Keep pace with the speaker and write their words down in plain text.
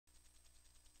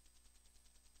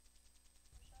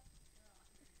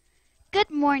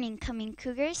Good morning, Coming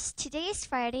Cougars. Today is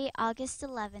Friday, August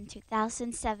 11,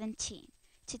 2017.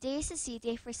 Today is a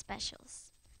Z-Day for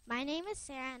specials. My name is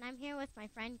Sarah, and I'm here with my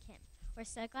friend Kim. We're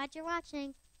so glad you're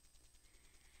watching.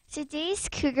 Today's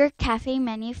Cougar Cafe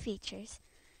menu features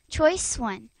Choice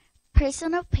 1,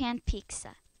 Personal Pan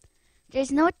Pizza.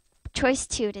 There's no Choice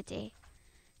 2 today.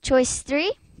 Choice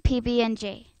 3,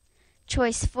 PB&J.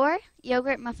 Choice 4,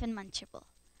 Yogurt Muffin Munchable.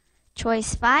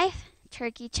 Choice 5,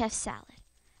 Turkey Chef Salad.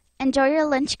 Enjoy your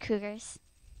lunch, Cougars.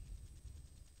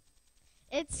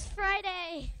 It's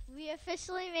Friday. We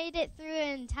officially made it through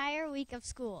an entire week of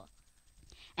school.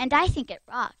 And I think it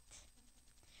rocked.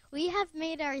 We have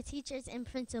made our teachers and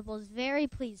principals very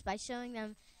pleased by showing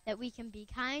them that we can be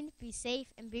kind, be safe,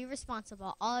 and be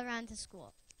responsible all around the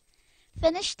school.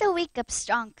 Finish the week up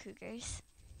strong, Cougars.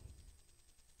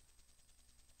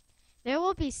 There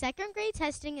will be second grade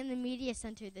testing in the media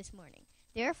center this morning.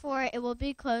 Therefore, it will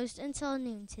be closed until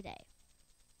noon today.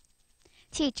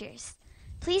 Teachers,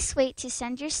 please wait to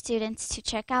send your students to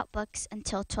check out books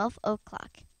until 12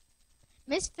 o'clock.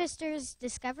 Miss Pfister's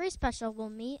Discovery Special will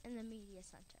meet in the media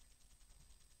center.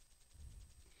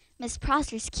 Miss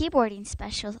Prosser's keyboarding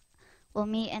special will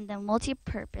meet in the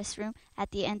multi-purpose room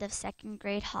at the end of second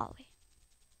grade hallway.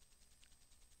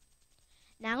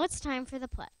 Now it's time for the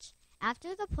pledge. After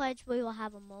the pledge, we will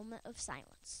have a moment of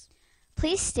silence.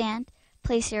 Please stand,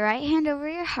 place your right hand over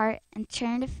your heart, and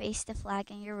turn to face the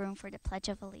flag in your room for the Pledge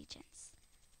of Allegiance.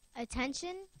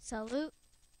 Attention, salute,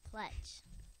 pledge.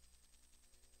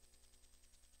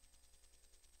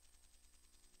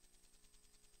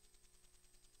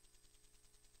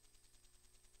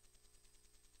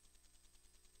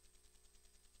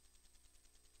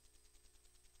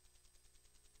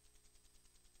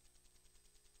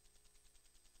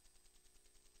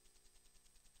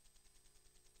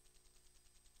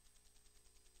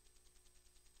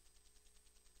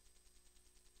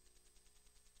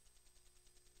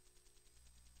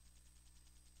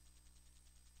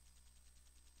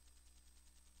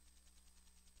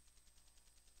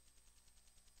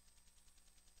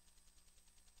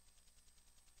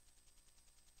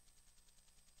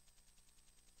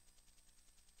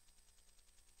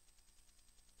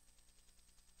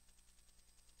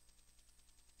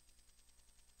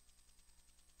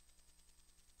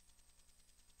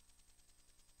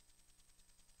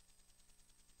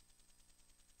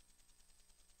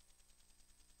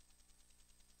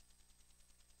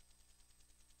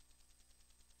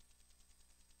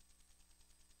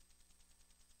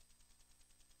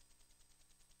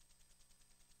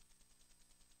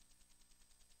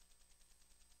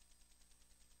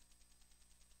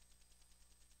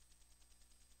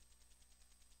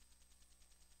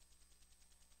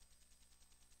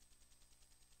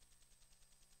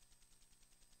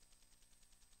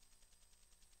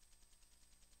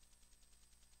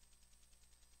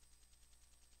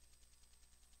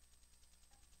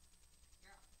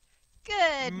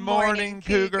 Good morning,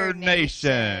 Cougar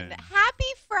Nation. Happy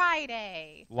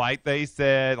Friday. Like they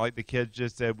said, like the kids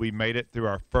just said, we made it through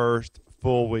our first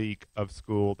full week of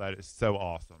school. That is so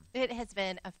awesome. It has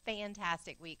been a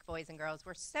fantastic week, boys and girls.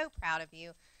 We're so proud of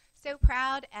you. So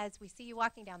proud as we see you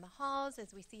walking down the halls,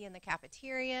 as we see you in the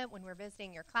cafeteria, when we're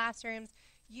visiting your classrooms.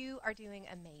 You are doing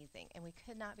amazing, and we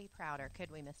could not be prouder, could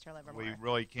we, Mr. Livermore? We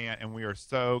really can't, and we are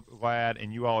so glad,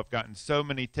 and you all have gotten so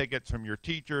many tickets from your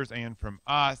teachers and from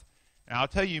us. And I'll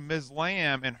tell you, Ms.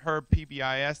 Lamb and her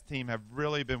PBIS team have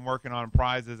really been working on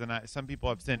prizes, and some people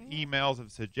have sent emails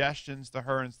of suggestions to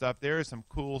her and stuff. There is some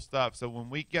cool stuff. So when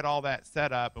we get all that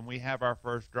set up and we have our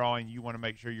first drawing, you want to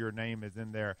make sure your name is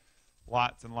in there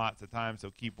lots and lots of times,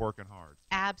 so keep working hard.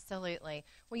 Absolutely.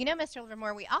 Well, you know, Mr.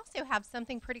 Livermore, we also have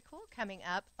something pretty cool coming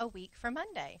up a week from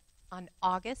Monday on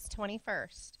August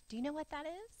 21st. Do you know what that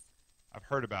is? I've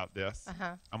heard about this.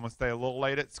 Uh-huh. I'm going to stay a little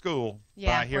late at school, yeah,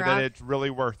 but I hear that it's really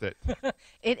worth it.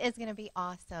 It is going to be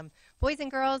awesome. Boys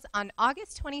and girls, on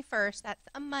August 21st, that's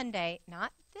a Monday,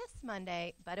 not this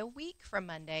Monday, but a week from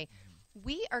Monday,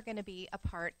 we are going to be a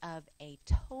part of a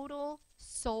total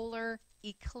solar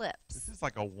eclipse. This is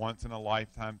like a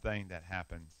once-in-a-lifetime thing that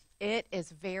happens. It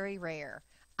is very rare.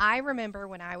 I remember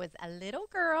when I was a little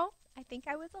girl, I think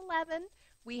I was 11,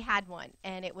 we had one,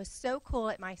 and it was so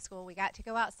cool at my school. We got to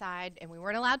go outside, and we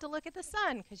weren't allowed to look at the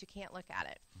sun because you can't look at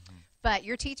it. But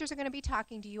your teachers are going to be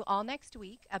talking to you all next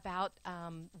week about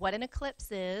what an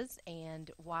eclipse is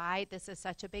and why this is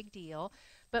such a big deal.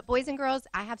 But boys and girls,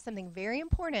 I have something very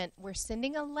important. We're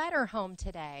sending a letter home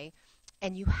today,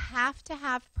 and you have to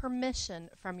have permission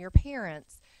from your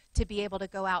parents to be able to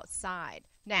go outside.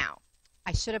 Now,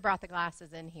 I should have brought the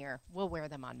glasses in here. We'll wear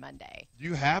them on Monday. Do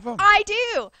you have them? I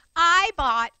do. I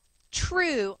bought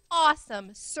true,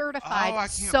 awesome, certified Oh, I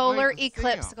can't solar wait to see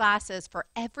eclipse 'em. glasses for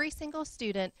every single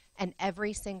student and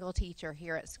every single teacher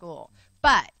here at school.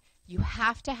 But you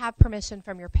have to have permission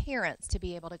from your parents to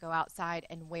be able to go outside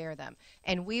and wear them.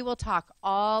 And we will talk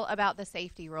all about the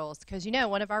safety rules because, you know,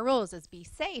 one of our rules is be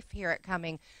safe here at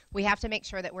Cumming. We have to make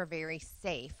sure that we're very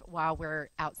safe while we're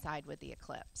outside with the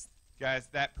eclipse. Guys,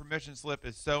 that permission slip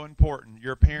is so important.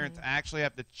 Your parents actually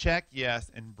have to check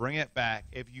yes and bring it back.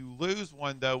 If you lose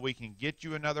one, though, we can get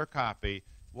you another copy.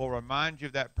 We'll remind you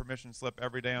of that permission slip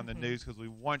every day on the news because we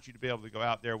want you to be able to go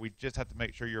out there. We just have to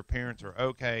make sure your parents are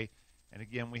okay. And,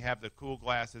 again, we have the cool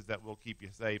glasses that will keep you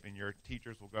safe, and your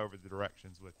teachers will go over the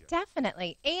directions with you.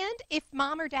 Definitely. And if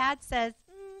mom or dad says,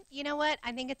 you know what,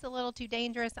 I think it's a little too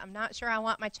dangerous, I'm not sure I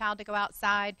want my child to go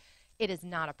outside, it is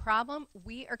not a problem.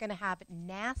 We are going to have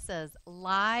NASA's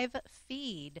live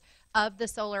feed of the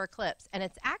solar eclipse, and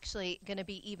it's actually going to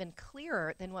be even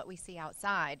clearer than what we see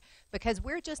outside because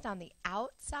we're just on the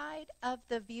outside of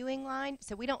the viewing line,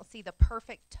 so we don't see the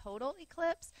perfect total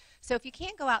eclipse. So if you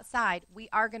can't go outside, we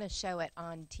are going to show it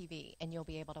on TV, and you'll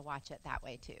be able to watch it that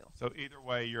way too. So either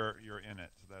way, you're in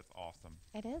it, so that's awesome.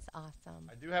 It is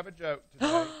awesome. I do have a joke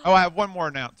today. Oh, I have one more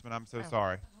announcement. I'm so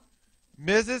sorry.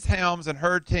 Mrs. Helms and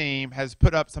her team has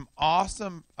put up some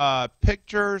awesome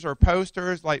pictures or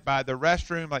posters, like by the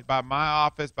restroom, like by my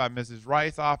office, by Mrs.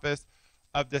 Rice's office,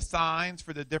 of the signs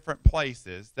for the different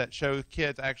places that show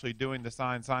kids actually doing the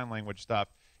sign language stuff.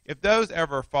 If those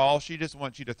ever fall, she just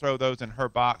wants you to throw those in her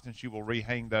box, and she will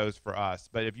rehang those for us.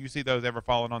 But if you see those ever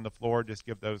falling on the floor, just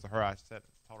give those to her. I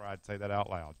told her I'd say that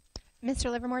out loud. Mr.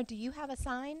 Livermore, do you have a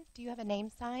sign? Do you have a name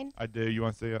sign? I do. You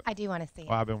want to see it? I do want to see it.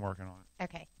 Well, I've been working on it.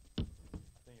 Okay. I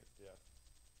think it's this.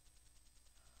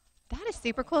 That is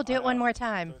super cool. Do it one more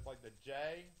time. So it's like the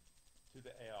J to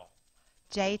the L.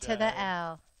 J to the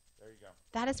L. There you go.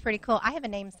 That is pretty cool. I have a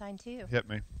name sign too. Hit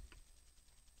me.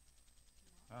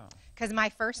 Oh. Because my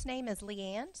first name is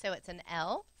Leanne, so it's an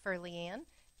L for Leanne.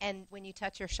 And when you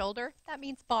touch your shoulder, that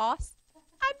means boss.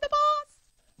 I'm the boss.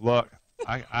 Look,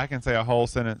 I can say a whole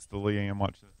sentence to Leanne.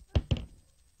 Watch this.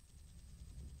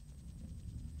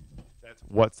 That's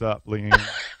what's up, Leanne.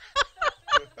 That's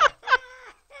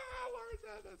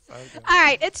so good. All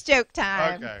right, it's joke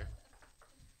time. Okay.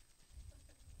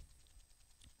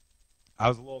 I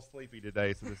was a little sleepy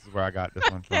today, so this is where I got this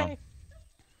one from. Okay.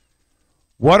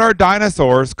 What are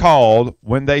dinosaurs called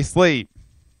when they sleep?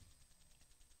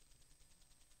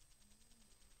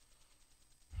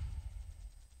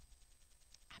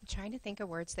 I'm trying to think of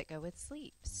words that go with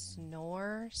sleep.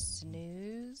 Snore,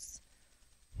 snooze.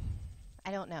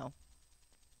 I don't know.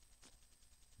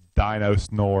 Dino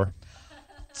snore.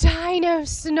 Dino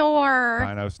snore.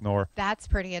 Dino snore. That's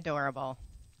pretty adorable.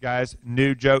 Guys,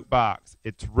 new joke box.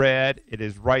 It's red. It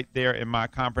is right there in my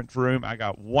conference room. I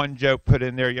got one joke put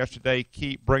in there yesterday.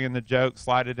 Keep bringing the joke.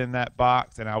 Slide it in that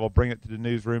box, and I will bring it to the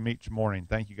newsroom each morning.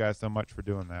 Thank you guys so much for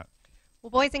doing that.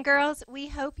 Well, boys and girls, we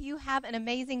hope you have an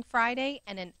amazing Friday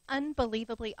and an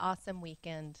unbelievably awesome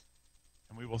weekend.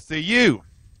 And we will see you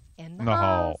In in the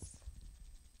hall. halls.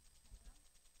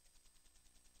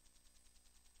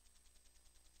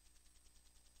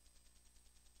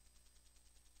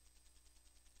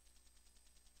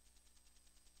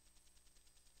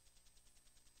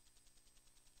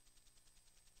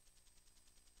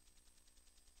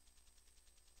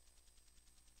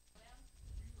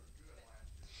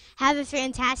 Have a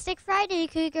fantastic Friday,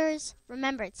 Cougars.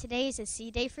 Remember, today is a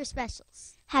C Day for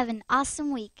specials. Have an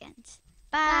awesome weekend.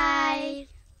 Bye.